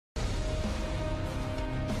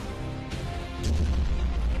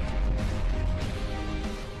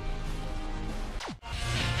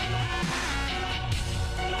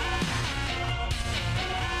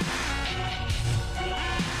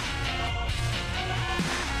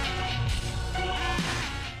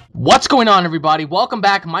What's going on, everybody? Welcome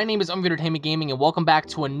back. My name is UnrealEntGaming, and welcome back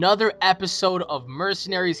to another episode of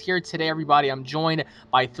Mercenaries here today, everybody. I'm joined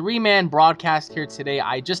by three-man broadcast here today.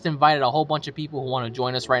 I just invited a whole bunch of people who want to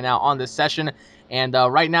join us right now on this session, and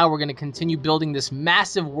right now we're going to continue building this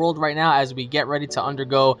massive world right now as we get ready to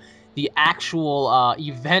undergo the actual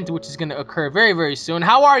event, which is going to occur very, very soon.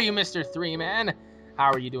 How are you, Mr. Three-Man?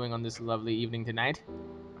 How are you doing on this lovely evening tonight?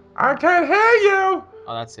 I can't hear you.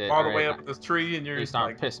 Oh, that's it. All the way up this tree, and you're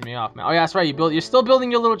starting like, to piss me off, man. Oh yeah, that's right. You're still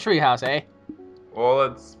building your little tree house, eh? well,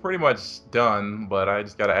 it's pretty much done, but I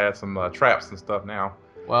just gotta add some traps and stuff now.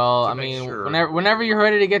 Well, to I make mean, sure. whenever you're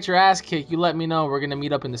ready to get your ass kicked, you let me know. We're gonna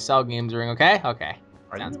meet up in the cell games ring, okay? Okay.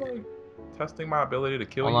 Are Sounds you good. like testing my ability to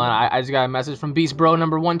kill Hold you? on, I just got a message from Beast Bro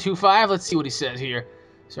number 125. Let's see what he says here.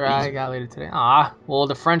 Sir, I got later today. Ah, well,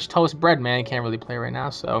 the French toast bread man can't really play right now,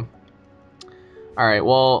 so. All right,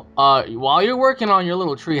 well, while you're working on your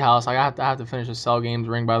little treehouse, I have to finish the cell games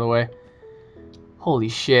ring, by the way. Holy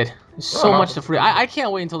shit. There's so much to free. I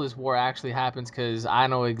can't wait until this war actually happens because I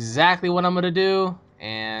know exactly what I'm going to do,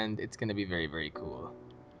 and it's going to be very, very cool.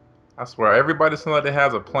 I swear, everybody seems like they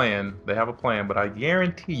has a plan. They have a plan, but I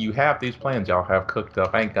guarantee you half these plans y'all have cooked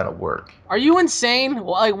up ain't gonna work. Are you insane?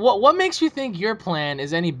 Like, what makes you think your plan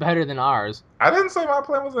is any better than ours? I didn't say my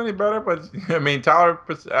plan was any better, but I mean, Tyler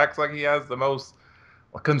acts like he has the most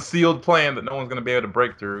concealed plan that no one's gonna be able to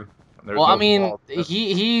break through. There's Well, I no mean, wall.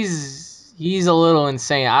 he's a little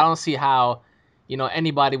insane. I don't see how,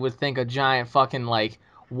 anybody would think a giant fucking like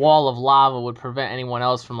wall of lava would prevent anyone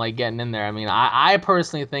else from like getting in there. I mean, I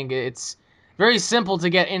personally think it's very simple to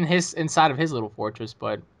get inside of his little fortress,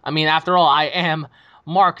 but I mean, after all, I am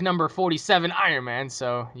Mark number 47 Iron Man,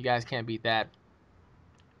 so you guys can't beat that.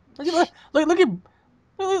 Look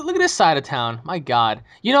at this side of town. My God,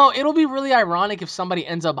 it'll be really ironic if somebody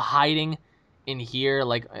ends up hiding in here,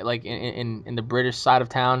 like in the British side of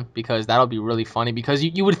town, because that'll be really funny. Because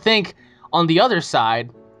you would think on the other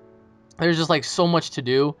side, there's just like so much to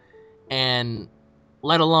do, and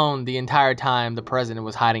let alone the entire time the president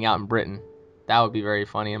was hiding out in Britain. That would be very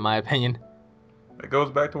funny, in my opinion. It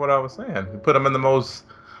goes back to what I was saying. You put them in the most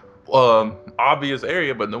obvious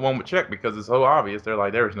area, but no one would check because it's so obvious. They're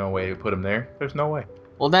like, there's no way to put them there. There's no way.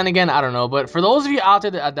 Well, then again, I don't know. But for those of you out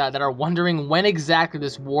there that are wondering when exactly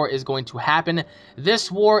this war is going to happen,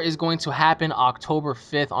 this war is going to happen October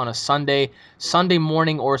 5th on a Sunday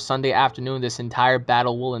morning or Sunday afternoon. This entire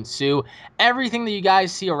battle will ensue. Everything that you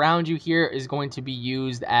guys see around you here is going to be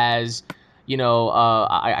used as,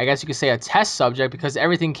 I guess you could say a test subject, because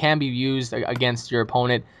everything can be used against your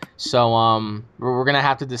opponent. So we're going to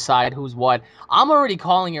have to decide who's what. I'm already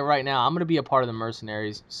calling it right now. I'm going to be a part of the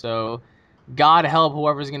Mercenaries. So God help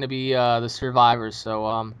whoever's going to be the survivors.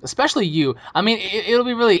 So, especially you. I mean, it'll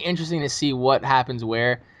be really interesting to see what happens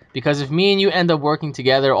where. Because if me and you end up working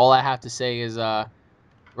together, all I have to say is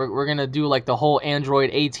we're going to do like the whole Android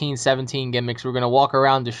 18, 17 gimmicks. We're going to walk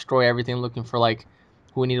around, destroy everything, looking for like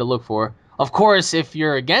who we need to look for. Of course, if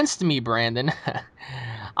you're against me, Brandon,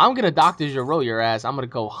 I'm going to Dr. Giro your ass. I'm going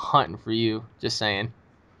to go hunting for you. Just saying.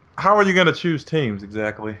 How are you gonna choose teams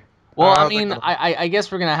exactly? Well, I How's that mean, gonna... I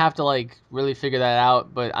guess we're gonna have to like really figure that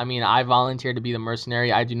out. But I mean, I volunteered to be the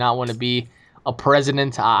mercenary. I do not want to be a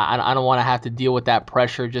president. I don't want to have to deal with that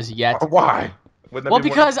pressure just yet. Why? Wouldn't that Well, be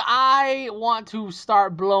more... because I want to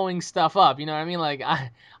start blowing stuff up. You know what I mean? Like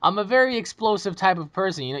I'm a very explosive type of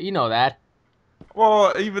person. You know that.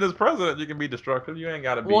 Well, even as president, you can be destructive. You ain't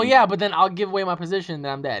gotta Well, be... yeah, but then I'll give away my position, and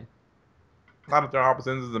then I'm dead. Not at the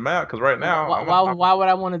opposite ends of the map, because right now I'm on top. Why would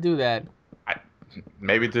I want to do that? I,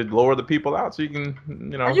 maybe to lower the people out, so you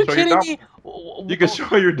can, Are you show your kidding me? You can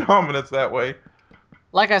show your dominance that way.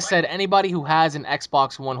 Like I said, anybody who has an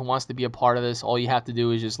Xbox One who wants to be a part of this, all you have to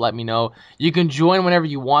do is just let me know. You can join whenever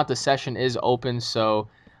you want. The session is open. So,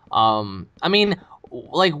 I mean,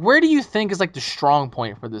 like, where do you think is like the strong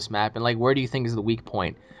point for this map, and like, where do you think is the weak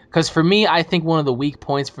point? Because for me, I think one of the weak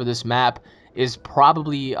points for this map is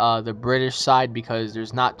probably the British side, because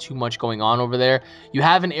there's not too much going on over there. You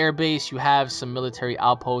have an air base, you have some military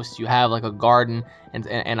outposts, you have like a garden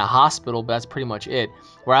and a hospital, but that's pretty much it.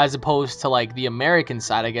 Whereas opposed to like the American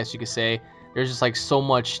side, I guess you could say, there's just like so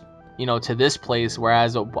much, to this place.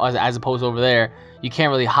 Whereas as opposed over there, you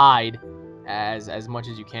can't really hide as much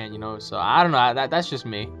as you can, So I don't know. That's just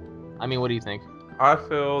me. I mean, what do you think? I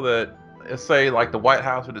feel that, let's say like the White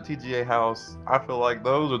House or the TGA house, I feel like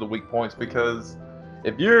those are the weak points, because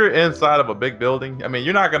if you're inside of a big building, I mean,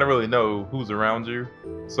 you're not gonna really know who's around you.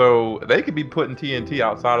 So they could be putting TNT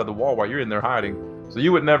outside of the wall while you're in there hiding. So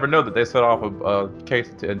you would never know that they set off a case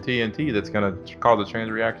of TNT that's gonna cause a chain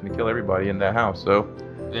reaction to kill everybody in that house. So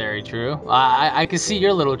Very true. I can see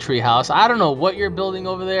your little tree house. I don't know what you're building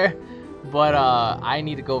over there, but I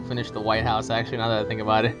need to go finish the White House. Actually, now that I think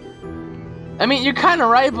about it. I mean, you're kind of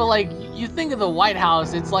right, but like you think of the White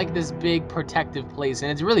House, it's like this big protective place,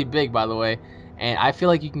 and it's really big, by the way. And I feel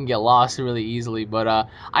like you can get lost really easily. But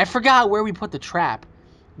I forgot where we put the trap.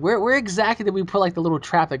 Where exactly did we put like the little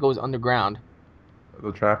trap that goes underground?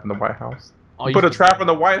 The trap in the White House. Oh, You put a trap in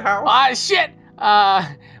the White House? shit. Well,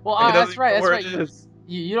 He doesn't that's even right. know That's where right. it is.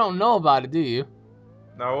 You don't know about it, do you?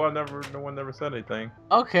 No, I never. No one never said anything.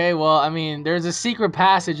 Okay, well, I mean, there's a secret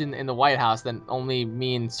passage in the White House that only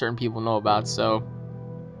me and certain people know about, so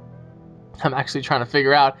I'm actually trying to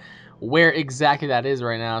figure out where exactly that is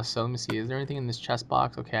right now. So let me see. Is there anything in this chest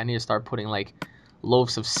box? Okay, I need to start putting like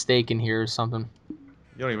loaves of steak in here or something. You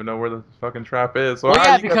don't even know where the fucking trap is. So Well, how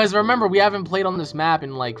yeah, you got? because remember, we haven't played on this map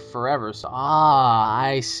in like forever. So,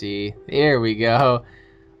 I see. There we go.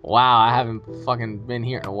 Wow, I haven't fucking been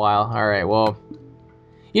here in a while. All right, well,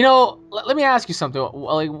 let me ask you something.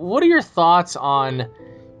 Like, what are your thoughts on,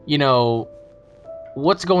 you know,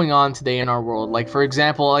 what's going on today in our world? Like, for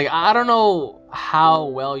example, like I don't know how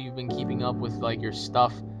well you've been keeping up with like your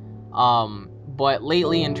stuff, but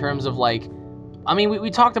lately in terms of like, I mean, we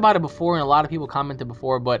talked about it before, and a lot of people commented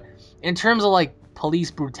before, but in terms of like police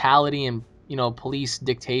brutality and police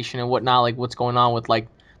dictation and whatnot, like what's going on with like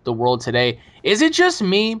the world today, is it just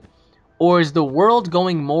me? Or is the world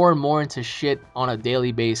going more and more into shit on a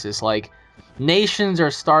daily basis? Like, nations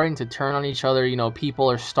are starting to turn on each other. People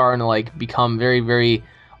are starting to like become very, very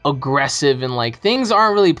aggressive, and like things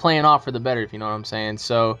aren't really playing off for the better, if you know what I'm saying.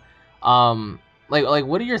 So, um, like,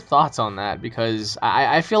 what are your thoughts on that? Because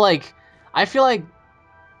I feel like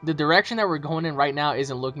the direction that we're going in right now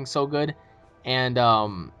isn't looking so good, and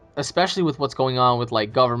especially with what's going on with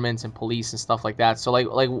like governments and police and stuff like that. So,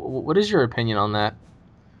 what is your opinion on that?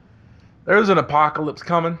 There's an apocalypse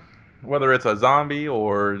coming, whether it's a zombie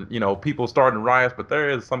or people starting riots, but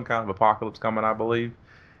there is some kind of apocalypse coming, I believe.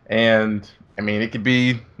 And I mean, it could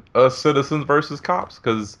be us citizens versus cops,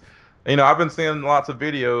 because I've been seeing lots of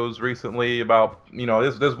videos recently about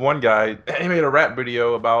this one guy. He made a rap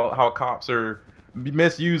video about how cops are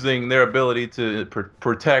misusing their ability to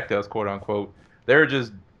protect us, quote unquote. They're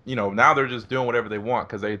just now they're just doing whatever they want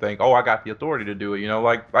because they think, oh, I got the authority to do it.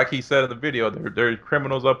 Like he said in the video, they're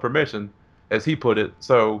criminals of permission, as he put it.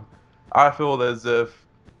 So I feel as if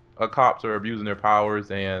cops are abusing their powers,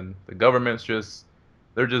 and the government's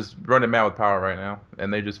they're just running mad with power right now,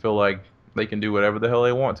 and they just feel like they can do whatever the hell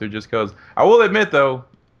they want to. Just because I will admit though,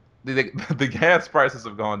 the gas prices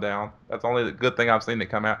have gone down. That's only the good thing I've seen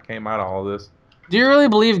that came out of all this. Do you really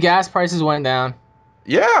believe gas prices went down?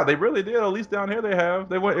 Yeah, they really did. At least down here they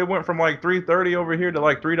have. It went from like 3.30 over here to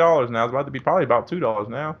like $3 now. It's about to be probably about $2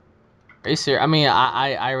 now. Are you serious? I mean,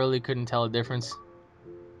 I really couldn't tell a difference.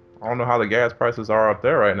 I don't know how the gas prices are up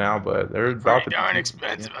there right now, but they're They're about pretty to darn be. Yeah,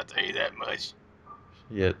 expensive, I'll tell you that much.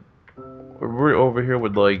 shit. We're over here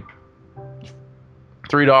with like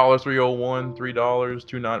 $3, 3.01, $3,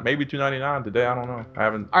 2.9, maybe 2.99 today. I don't know. I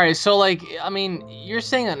haven't. All right, so like, I mean, you're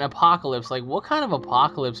saying an apocalypse. Like, what kind of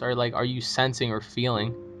apocalypse are you sensing or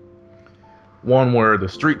feeling? One where the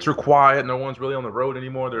streets are quiet, no one's really on the road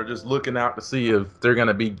anymore. They're just looking out to see if they're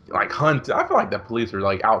gonna be like hunted. I feel like the police are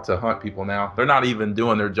like out to hunt people now. They're not even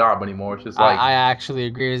doing their job anymore. It's just like I actually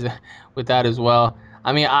agree with that as well.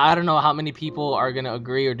 I mean, I don't know how many people are gonna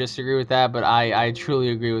agree or disagree with that, but I truly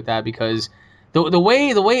agree with that because the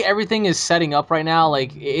way everything is setting up right now,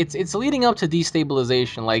 like it's leading up to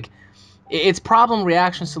destabilization. Like it's problem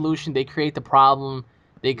reaction solution. They create the problem.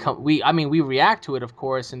 We react to it, of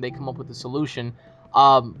course, and they come up with the solution.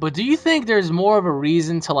 But do you think there's more of a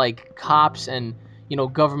reason to like cops and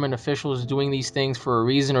government officials doing these things for a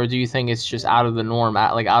reason, or do you think it's just out of the norm,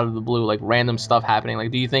 like out of the blue, like random stuff happening?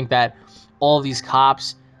 Like, do you think that all these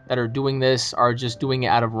cops that are doing this are just doing it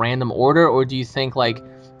out of random order, or do you think like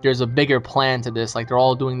there's a bigger plan to this, like they're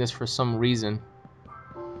all doing this for some reason?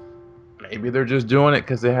 maybe they're just doing it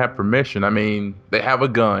because they have permission. I mean, they have a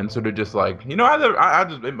gun, so they're just like, I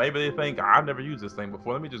just maybe they think I've never used this thing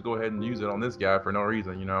before. Let me just go ahead and use it on this guy for no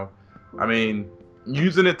reason. I mean,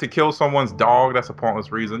 using it to kill someone's dog, that's a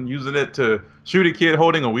pointless reason. Using it to shoot a kid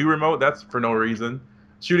holding a Wii remote, that's for no reason.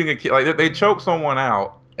 Shooting a kid, like they choked someone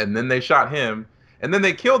out and then they shot him and then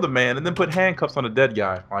they killed the man and then put handcuffs on a dead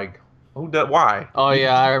guy. Like, who did? Why? Oh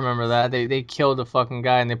yeah, I remember that. They killed the fucking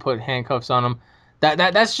guy and they put handcuffs on him.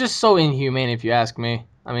 That's just so inhumane if you ask me.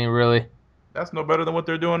 I mean, really. That's no better than what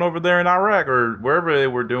they're doing over there in Iraq or wherever they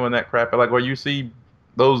were doing that crap. Like where you see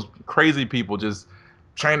those crazy people just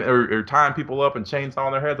chain or tying people up and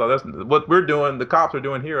chainsawing their heads off. That's what we're doing. The cops are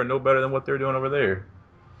doing here are no better than what they're doing over there.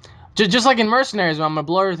 Just like in Mercenaries, when I'm gonna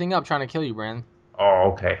blow everything up trying to kill you, Brandon.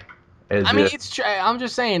 Oh, okay. I Is mean, it? I'm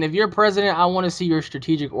just saying, if you're president, I want to see your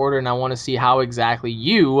strategic order, and I want to see how exactly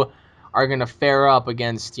you are gonna fare up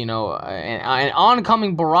against, an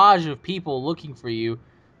oncoming barrage of people looking for you,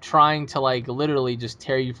 trying to like literally just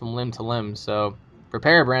tear you from limb to limb. So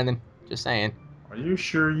prepare, Brandon. Just saying. Are you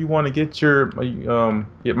sure you want to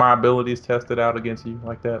get my abilities tested out against you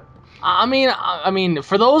like that? I mean,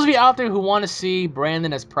 for those of you out there who want to see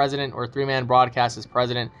Brandon as president or Three Man Broadcast as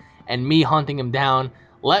president, and me hunting him down,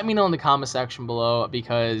 let me know in the comment section below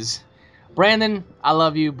because Brandon, I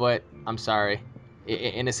love you, but I'm sorry.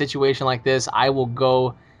 In a situation like this, I will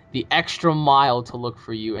go the extra mile to look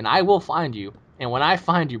for you, and I will find you. And when I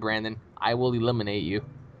find you, Brandon, I will eliminate you.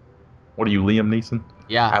 What are you, Liam Neeson?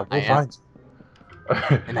 Yeah, I I will am. find you.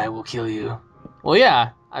 And I will kill you. Well,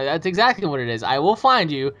 yeah, that's exactly what it is. I will find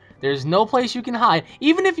you. There's no place you can hide,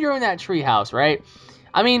 even if you're in that treehouse, right?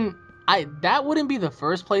 I mean, that wouldn't be the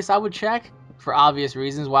first place I would check for obvious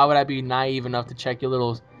reasons. Why would I be naive enough to check your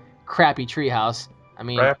little crappy treehouse? I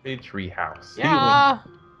mean, Crappy treehouse. yeah.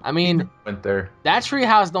 I He mean, went there. that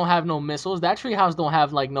treehouse don't have no missiles. That treehouse don't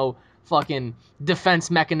have like no fucking defense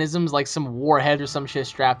mechanisms like some warhead or some shit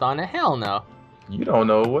strapped on it. Hell no. You don't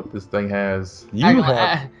know what this thing has. You acting have.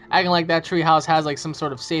 like, acting like that treehouse has like some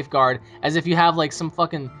sort of safeguard, as if you have like some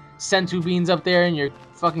fucking sentu beans up there and you're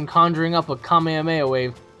fucking conjuring up a Kamehameha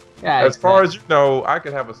wave. Yeah, As far as you know, I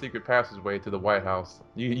could have a secret passageway to the White House.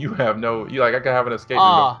 You have no. You like I could have an escape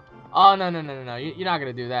route. oh no no no no no! You're not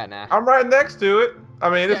gonna do that now. I'm right next to it. I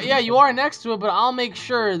mean, Yeah, this yeah, is. you are next to it, but I'll make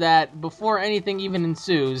sure that before anything even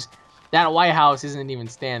ensues, that White House isn't even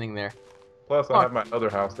standing there. Plus, I Mark, have my other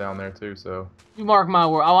house down there too. So you mark my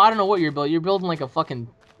word. Oh, I don't know what you're building. You're building like a fucking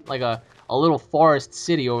like a little forest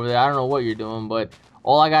city over there. I don't know what you're doing, but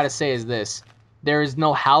all I gotta say is this. There is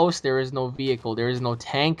no house, there is no vehicle, there is no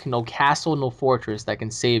tank, no castle, no fortress that can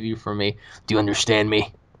save you from me. Do you understand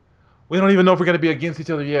me? we don't even know if we're gonna be against each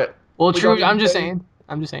other yet. Well, We don't true. even I'm just know. saying.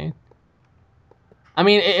 I'm just saying. I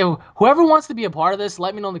mean, whoever wants to be a part of this,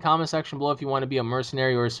 let me know in the comment section below if you want to be a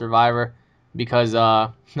mercenary or a survivor. Because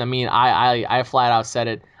I mean, I flat out said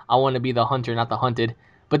it. I want to be the hunter, not the hunted.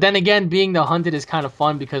 But then again, being the hunted is kind of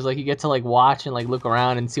fun because like you get to like watch and like look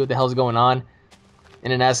around and see what the hell's going on.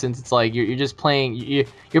 And in essence, it's like you're just playing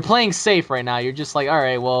you're playing safe right now. You're just like, all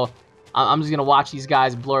right, well, I'm just gonna watch these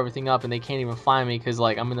guys blow everything up, and they can't even find me because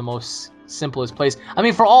like I'm in the most simplest place. I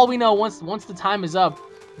mean, for all we know, once the time is up,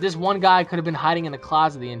 this one guy could have been hiding in the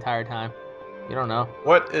closet the entire time. You don't know.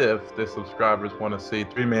 What if the subscribers want to see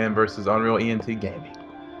Three Man versus UnrealEnt Gaming?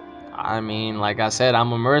 I mean, like I said,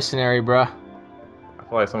 I'm a mercenary, bruh. I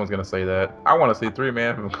feel like someone's gonna say that. I want to see Three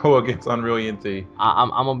Man go against UnrealEnt. I'm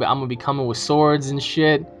gonna be coming with swords and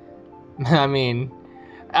shit. I mean,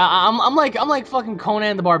 I'm like fucking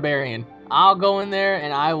Conan the Barbarian. I'll go in there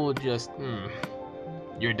and I will just.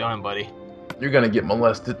 You're done, buddy. You're gonna get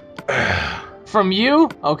molested. From you?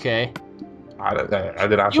 Okay. Did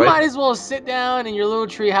I You say? might as well sit down in your little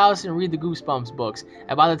treehouse and read the Goosebumps books.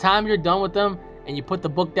 And by the time you're done with them and you put the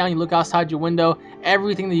book down, you look outside your window,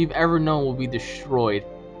 everything that you've ever known will be destroyed.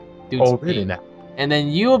 Dude, Oh, really now? and then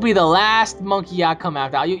you'll be the last monkey I come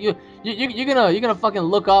after. You're gonna fucking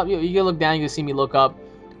look up. You're gonna look down. You're gonna see me look up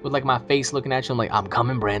with like my face looking at you. I'm like, I'm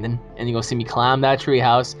coming, Brandon. And you're gonna see me climb that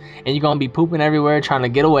treehouse, and you're gonna be pooping everywhere trying to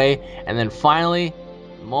get away. And then finally,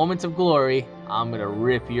 moments of glory, I'm gonna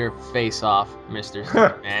rip your face off, Mister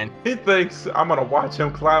Man. He thinks I'm gonna watch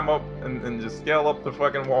him climb up and just scale up the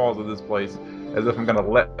fucking walls of this place as if I'm gonna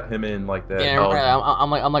let him in like that. Yeah, Oh, I'm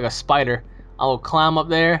like a spider. I will climb up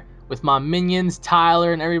there with my minions,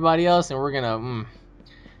 Tyler, and everybody else, and we're gonna.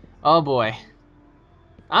 Oh boy.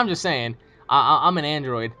 I'm just saying. I'm an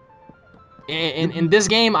android. In this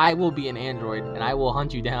game, I will be an android, and I will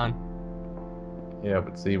hunt you down. yeah,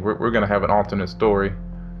 but see, we're gonna have an alternate story.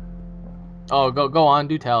 Oh, go on,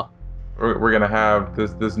 do tell. We're gonna have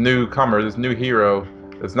this newcomer, this new hero.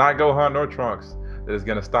 It's not Gohan nor Trunks. That is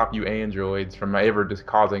gonna stop you androids from ever just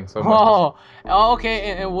causing so much. Oh,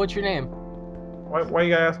 okay. And what's your name? Why you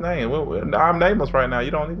gotta ask name? I'm nameless right now.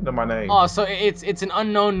 You don't need to know my name. Oh, so it's an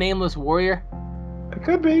unknown nameless warrior. It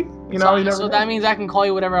could be. You know, So, you never so know. that means I can call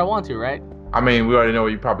you whatever I want to, right? I mean, we already know what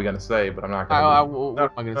you're probably gonna say, but I'm not gonna. What am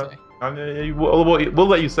I gonna say? We'll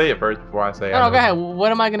let you say it first before I say it. No, go ahead.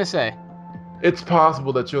 What am I gonna say? It's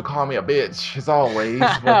possible that you'll call me a bitch, as always.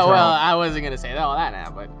 But, Well, I wasn't gonna say all that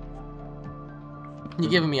now, but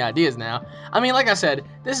you're giving me ideas now. I mean, like I said,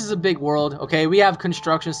 this is a big world, okay? We have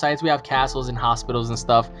construction sites, we have castles and hospitals and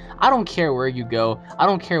stuff. I don't care where you go. I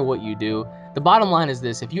don't care what you do. The bottom line is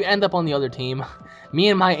this. If you end up on the other team, me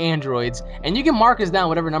and my androids, and you can mark us down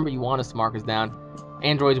whatever number you want us to mark us down,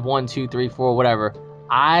 androids 1, 2, 3, 4, whatever.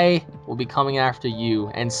 I will be coming after you,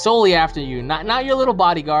 and solely after you. Not your little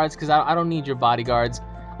bodyguards, because I don't need your bodyguards.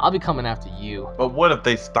 I'll be coming after you. But what if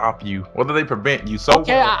they stop you? What if they prevent you? So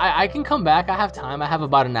Okay, what? I can come back. I have time. I have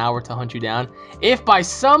about an hour to hunt you down. If by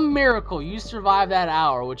some miracle you survive that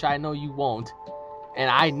hour, which I know you won't, and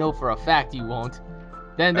I know for a fact you won't,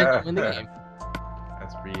 then you win the game.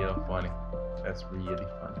 That's real funny. That's really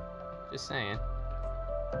funny. Just saying.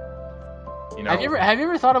 You know, Have you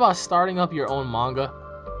ever thought about starting up your own manga?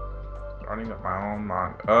 starting up my own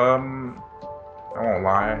manga. I won't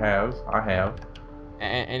lie, I have.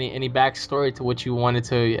 Any backstory to what you wanted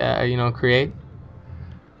to create?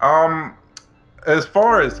 Um, as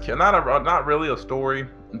far as not really a story,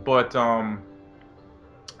 but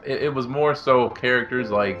it was more so characters.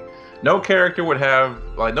 Like no character would have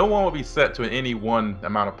like no one would be set to any one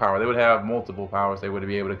amount of power. They would have multiple powers they would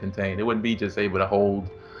be able to contain. They wouldn't be just able to hold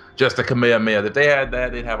just a Kamehameha. If they had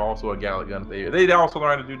that, they'd have also a Gallic gun. They'd also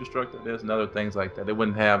learn to do destructive this and other things like that. They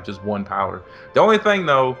wouldn't have just one power. The only thing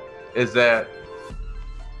though is that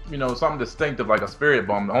something distinctive like a spirit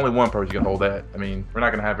bomb. Only one person can hold that. I mean, we're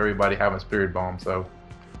not gonna have everybody having spirit bomb. So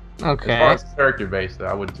as far Okay. as character based,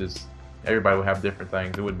 I would just everybody would have different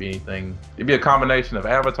things. It wouldn't be anything. It'd be a combination of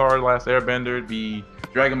Avatar, The Last Airbender. It'd be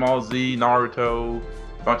Dragon Ball Z, Naruto,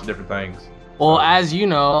 a bunch of different things. Well, as you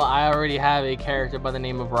know, I already have a character by the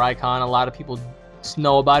name of Raikon. A lot of people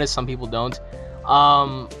know about it. Some people don't.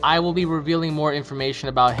 I will be revealing more information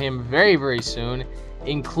about him very, very soon,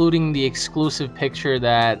 including the exclusive picture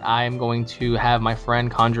that I'm going to have my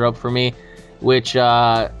friend conjure up for me, which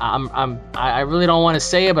I really don't want to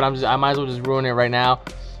say it, but I might as well just ruin it right now.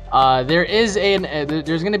 There's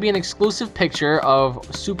going to be an exclusive picture of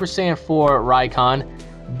Super Saiyan 4 Raikon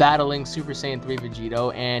battling Super Saiyan 3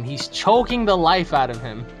 Vegito, and he's choking the life out of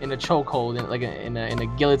him in a chokehold, in a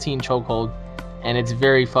guillotine chokehold, and it's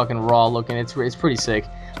very fucking raw looking. It's pretty sick.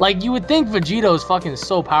 Like, you would think Vegito is fucking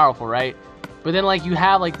so powerful, right? But then like you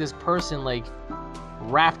have like this person like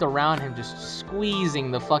wrapped around him, just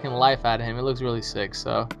squeezing the fucking life out of him. It looks really sick.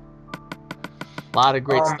 So a lot of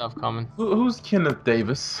great stuff coming. Who's Kenneth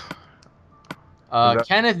Davis? Is that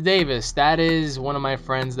Kenneth Davis, that is one of my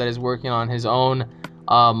friends that is working on his own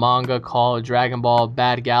manga called Dragon Ball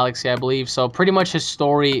Bad Galaxy, I believe. So pretty much his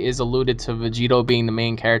story is alluded to Vegito being the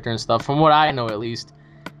main character and stuff, from what I know at least.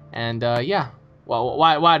 And yeah, well,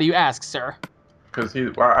 why do you ask, sir? because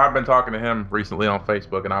I've been talking to him recently on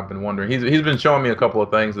Facebook, and I've been wondering. He's been showing me a couple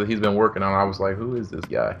of things that he's been working on. I was like, who is this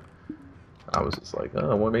guy? I was just like,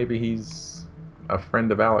 oh, well, maybe he's a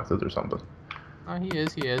friend of Alex's or something. Oh, he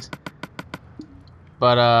is.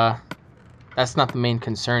 But that's not the main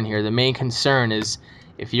concern here. The main concern is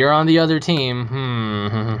if you're on the other team,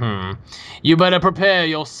 you better prepare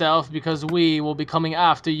yourself because we will be coming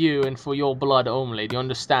after you and for your blood only. Do you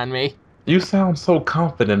understand me? You sound so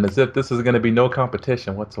confident, as if this is going to be no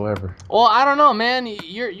competition whatsoever. Well, I don't know, man.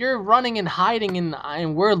 You're running and hiding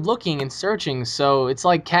and we're looking and searching, so it's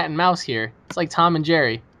like cat and mouse here. It's like Tom and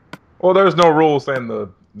Jerry. Well, there's no rule saying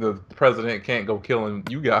the president can't go killing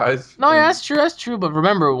you guys. No, yeah, that's true. But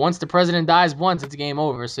remember, once the president dies once, it's game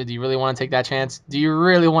over. So do you really want to take that chance? Do you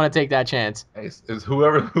really want to take that chance? Is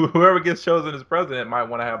whoever gets chosen as president might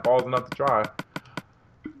want to have balls enough to try.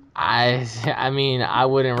 I mean, I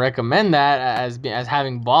wouldn't recommend that as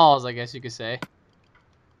having balls, I guess you could say.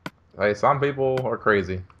 Hey, some people are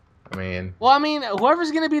crazy. I mean, Well, I mean,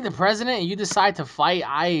 whoever's gonna be the president and you decide to fight,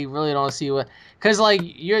 I really don't see what, cause like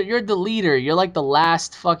you're the leader, you're like the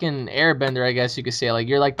last fucking airbender, I guess you could say. Like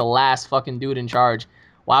you're like the last fucking dude in charge.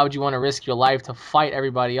 Why would you want to risk your life to fight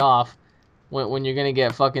everybody off when you're gonna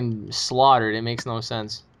get fucking slaughtered? It makes no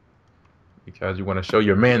sense. because you want to show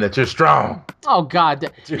your man that you're strong. Oh God,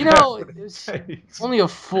 you know, Thanks. only a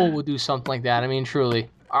fool would do something like that. I mean, truly.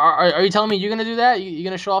 Are you telling me you're gonna do that? You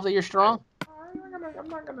gonna show off that you're strong? I'm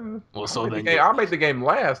not gonna. Well, so then I'll make the game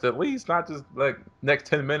last at least, not just like next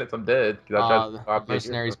 10 minutes I'm dead. the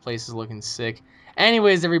Mercenaries place is looking sick.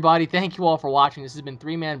 Anyways, everybody, thank you all for watching. This has been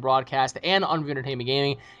 3-Man Broadcast and Unreal Entertainment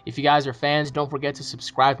Gaming. If you guys are fans, don't forget to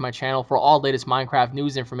subscribe to my channel for all latest Minecraft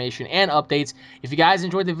news, information, and updates. If you guys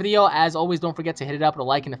enjoyed the video, as always, don't forget to hit it up with a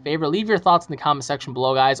like and a favorite. Leave your thoughts in the comment section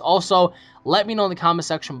below, guys. Also, let me know in the comment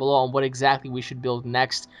section below on what exactly we should build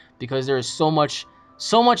next, because there is so much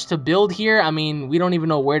to build here. I mean, we don't even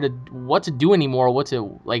know what to do anymore, what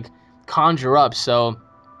to like conjure up. So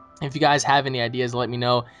if you guys have any ideas, let me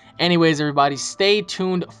know. Anyways, everybody, stay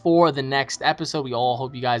tuned for the next episode. We all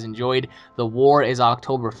hope you guys enjoyed. The war is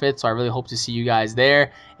October 5th, so I really hope to see you guys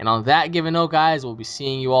there. And on that given note, guys, we'll be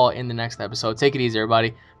seeing you all in the next episode. Take it easy,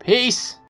 everybody. Peace!